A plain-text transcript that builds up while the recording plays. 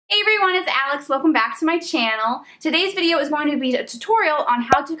Hey everyone, it's Alex. Welcome back to my channel. Today's video is going to be a tutorial on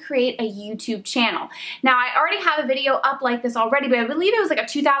how to create a YouTube channel. Now, I already have a video up like this already, but I believe it was like a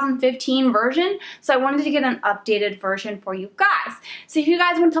 2015 version, so I wanted to get an updated version for you guys. So if you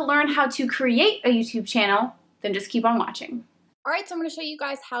guys want to learn how to create a YouTube channel, then just keep on watching. Alright, so I'm going to show you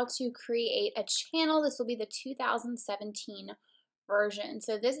guys how to create a channel. This will be the 2017 version.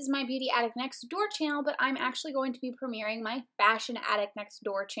 So this is my Beauty Addict Next Door channel, but I'm actually going to be premiering my Fashion Addict Next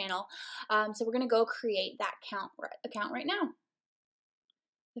Door channel. So we're going to go create that account right now.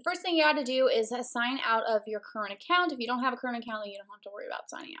 The first thing you got to do is sign out of your current account. If you don't have a current account, then you don't have to worry about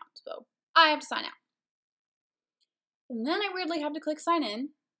signing out. So I have to sign out. And then I weirdly have to click sign in.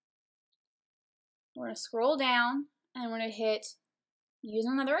 We're going to scroll down and we're going to hit use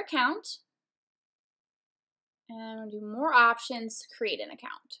another account. And we'll do more options, create an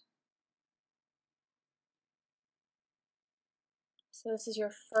account. So this is your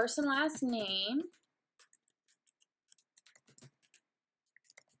first and last name.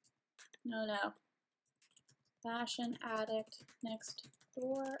 No. Fashion Addict Next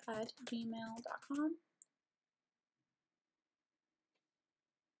Door at gmail.com.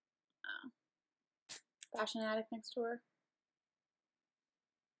 Oh. Fashion Addict Next Door.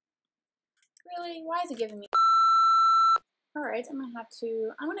 Really? Why is it giving me? Alright, I'm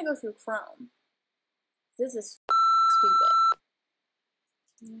gonna go through Chrome. This is stupid.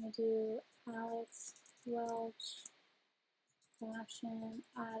 I'm gonna do Alex Welch Fashion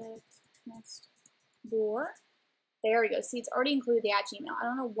Addict Next Door. There we go. See, it's already included the @Gmail. I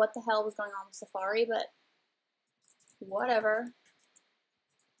don't know what the hell was going on with Safari, but whatever.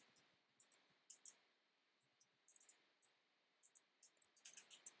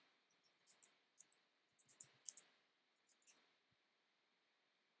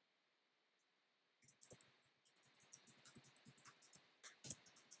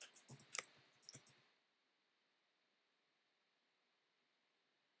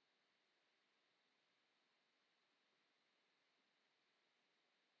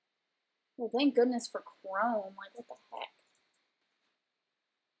 Well, thank goodness for Chrome. Like, what the heck?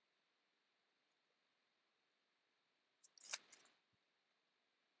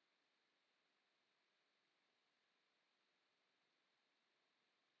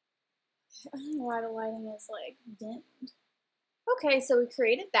 I don't know why the lighting is, like, dimmed. Okay, so we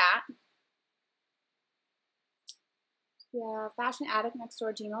created that. Yeah, Fashion Addict Next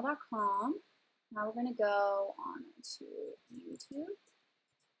Door gmail.com. Now we're going to go on to YouTube.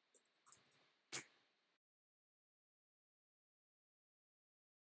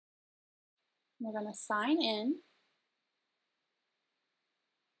 We're going to sign in.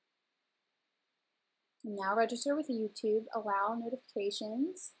 And now register with YouTube, allow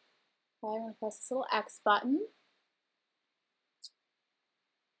notifications. Okay, I'm going to press this little X button.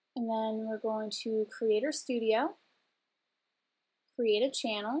 And then we're going to Creator Studio, create a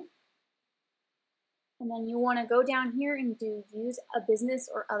channel. And then you want to go down here and do use a business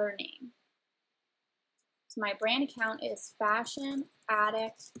or other name. So my brand account is Fashion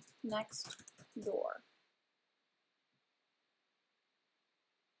Addict Next Door.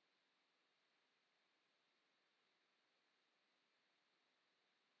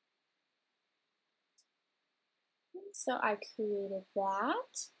 So I created that.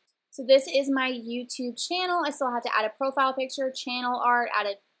 So this is my YouTube channel. I still have to add a profile picture, channel art, add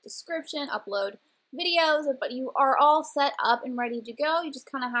a description, upload videos, but you are all set up and ready to go. You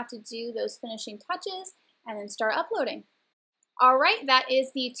just kind of have to do those finishing touches and then start uploading. All right, that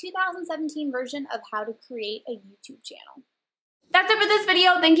is the 2017 version of how to create a YouTube channel. That's it for this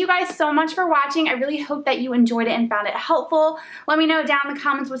video. Thank you guys so much for watching. I really hope that you enjoyed it and found it helpful. Let me know down in the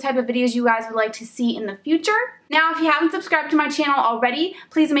comments what type of videos you guys would like to see in the future. Now, if you haven't subscribed to my channel already,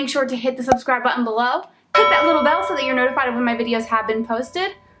 please make sure to hit the subscribe button below. Hit that little bell so that you're notified of when my videos have been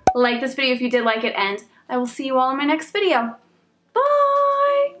posted. Like this video if you did like it, and I will see you all in my next video.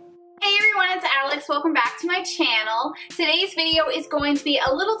 Bye! Hey everyone, it's Alex. Welcome back to my channel. Today's video is going to be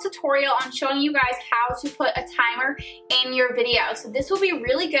a little tutorial on showing you guys how to put a timer in your video. So this will be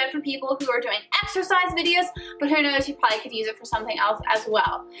really good for people who are doing exercise videos, but who knows, you probably could use it for something else as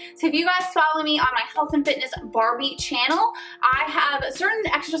well. So if you guys follow me on my health and fitness Barbie channel, I have certain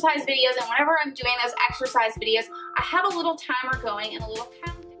exercise videos, and whenever I'm doing those exercise videos, I have a little timer going and a little countdown